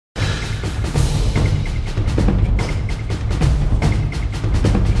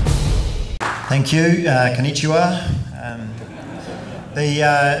Thank you, konnichiwa.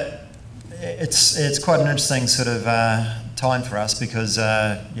 It's quite an interesting sort of time for us because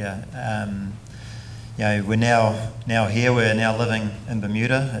we're now here. We're now living in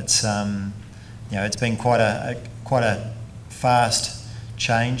Bermuda. It's it's been quite a fast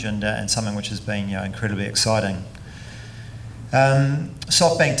change and something which has been incredibly exciting.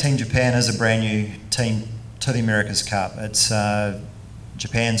 SoftBank Team Japan is a brand new team to the America's Cup. It's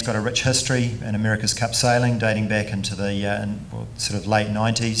Japan's got a rich history in America's Cup sailing, dating back into the sort of late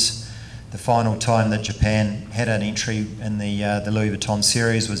 90s. The final time that Japan had an entry in the Louis Vuitton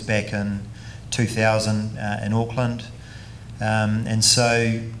series was back in 2000 in Auckland, and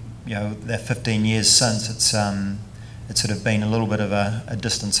so that 15 years since, it's sort of been a little bit of a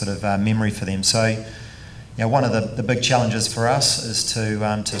distant sort of memory for them. So one of the big challenges for us is to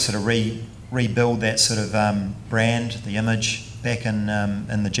sort of rebuild that sort of brand, the image, back in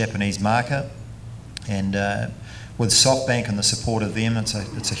the Japanese market. And with SoftBank and the support of them, it's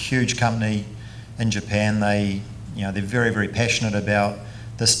a huge company in Japan. They're very, very passionate about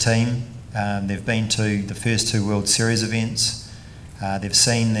this team. They've been to the first two World Series events. They've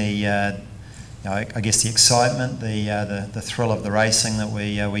seen the I guess the excitement, the thrill of the racing that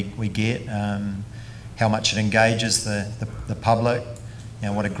we get, how much it engages the public.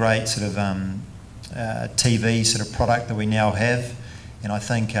 What a great sort of TV sort of product that we now have, and I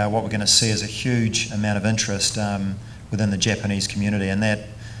think what we're going to see is a huge amount of interest within the Japanese community, and that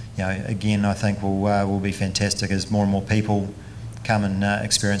again I think will be fantastic as more and more people come and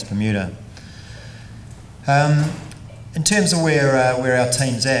experience Bermuda. In terms of where our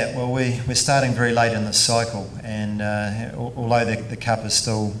team's at, well, we're starting very late in this cycle, and although the Cup is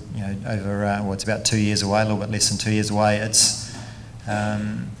still over it's about 2 years away, a little bit less than 2 years away, it's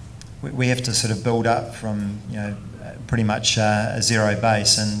we have to sort of build up from pretty much a zero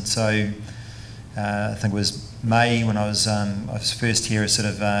base. And so I think it was May when I was first here, as sort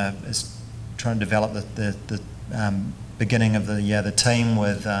of as trying to develop the beginning of the team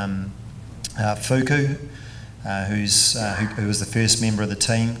with Fuku, who was the first member of the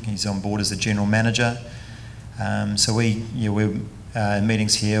team. He's on board as the general manager. So we're in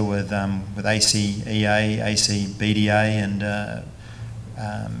meetings here with ACEA, ACBDA,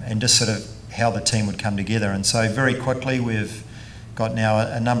 and just sort of how the team would come together. And so very quickly we've got now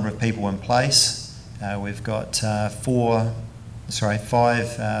a number of people in place. We've got 5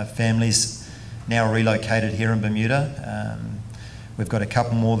 families now relocated here in Bermuda. We've got a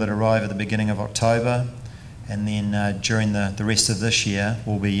couple more that arrive at the beginning of October, and then during the rest of this year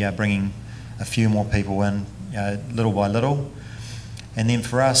we'll be bringing a few more people in little by little. And then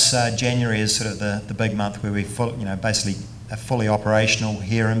for us, January is sort of the big month where we basically are fully operational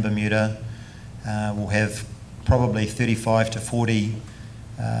here in Bermuda. We'll have probably 35 to 40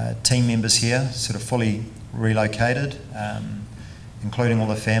 team members here, sort of fully relocated, including all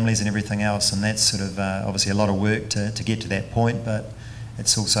the families and everything else. And that's sort of obviously a lot of work to get to that point, but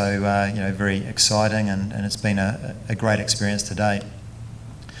it's also very exciting, and it's been a great experience to date.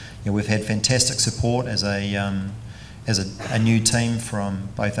 We've had fantastic support as a new team from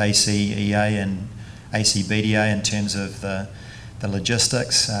both ACEA and ACBDA in terms of the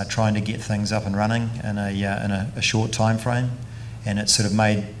logistics, trying to get things up and running in a short time frame, and it's sort of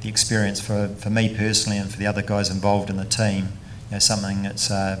made the experience for me personally and for the other guys involved in the team something that's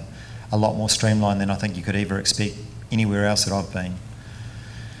a lot more streamlined than I think you could ever expect anywhere else that I've been.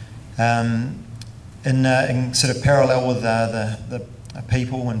 In sort of parallel with the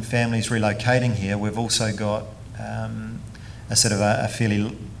people and families relocating here, we've also got a sort of a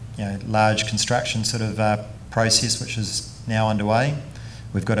fairly large construction sort of process which is now underway.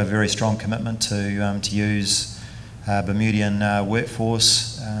 We've got a very strong commitment to use Bermudian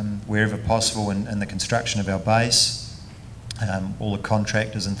workforce wherever possible in the construction of our base, all the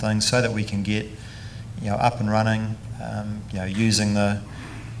contractors and things, so that we can get up and running, using the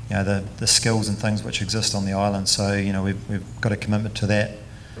skills and things which exist on the island. So we've got a commitment to that.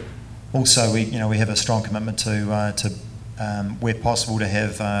 Also, we have a strong commitment to where possible to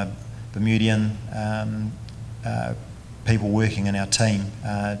have Bermudian people working in our team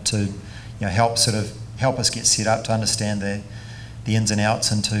to help us get set up, to understand the ins and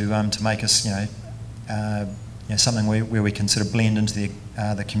outs, and to make us something where we can sort of blend into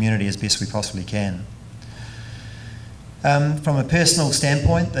the community as best we possibly can. From a personal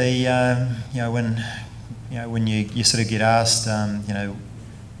standpoint, when you sort of get asked,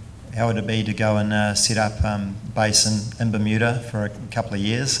 how would it be to go and set up base in Bermuda for a couple of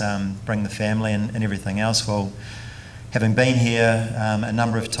years, bring the family and everything else? Well, having been here a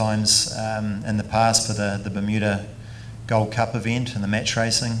number of times in the past for the Bermuda Gold Cup event and the match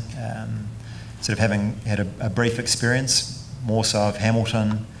racing, sort of having had a brief experience, more so of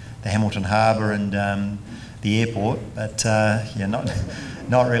Hamilton, the Hamilton Harbour and the airport, but yeah,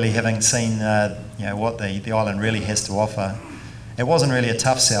 not really having seen what the island really has to offer. It wasn't really a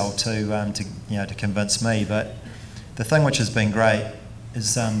tough sell to convince me, but the thing which has been great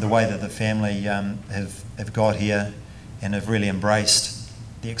is the way that the family have got here and have really embraced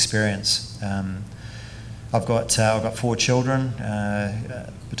the experience. I've got 4 children,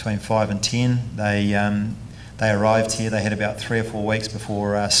 between 5 and 10. They arrived here. They had about 3 or 4 weeks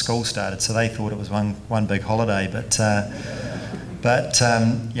before school started, so they thought it was one big holiday. But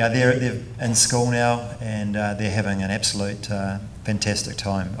yeah, they're in school now, and they're having an absolute fantastic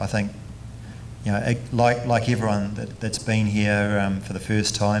time. I think, like everyone that's been here for the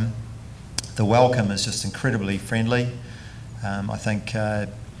first time, the welcome is just incredibly friendly. I think the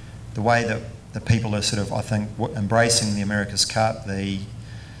way that the people are sort of, I think, embracing the America's Cup,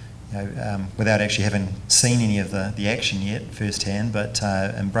 without actually having seen any of the action yet firsthand, but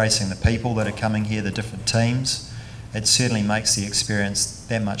embracing the people that are coming here, the different teams, it certainly makes the experience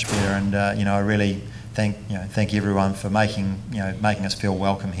that much better. And I really thank everyone for making us feel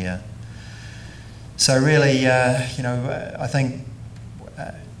welcome here. So really, I think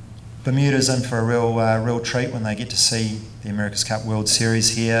Bermuda's in for a real treat when they get to see the America's Cup World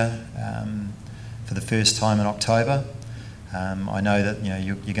Series here for the first time in October. I know that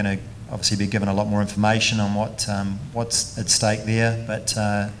you're going to obviously be given a lot more information on what's at stake there, but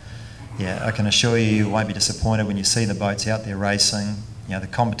yeah, I can assure you won't be disappointed when you see the boats out there racing. The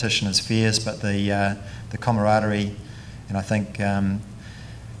competition is fierce, but the camaraderie, and I think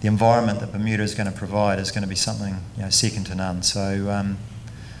the environment that Bermuda is going to provide is going to be something second to none. So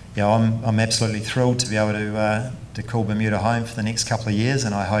yeah, I'm absolutely thrilled to be able to call Bermuda home for the next couple of years,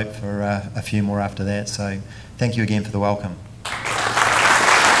 and I hope for a few more after that. So thank you again for the welcome.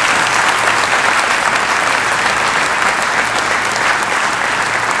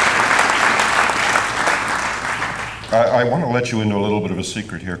 I want to let you into a little bit of a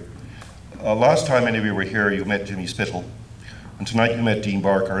secret here. Last time any of you were here, you met Jimmy Spittle, and tonight you met Dean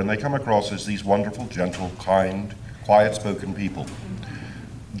Barker, and they come across as these wonderful, gentle, kind, quiet-spoken people.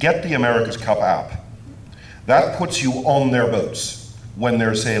 Get the America's Cup app. That puts you on their boats when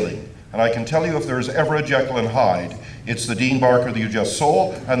they're sailing. And I can tell you, if there's ever a Jekyll and Hyde, it's the Dean Barker that you just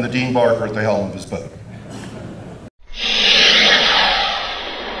saw and the Dean Barker at the helm of his boat.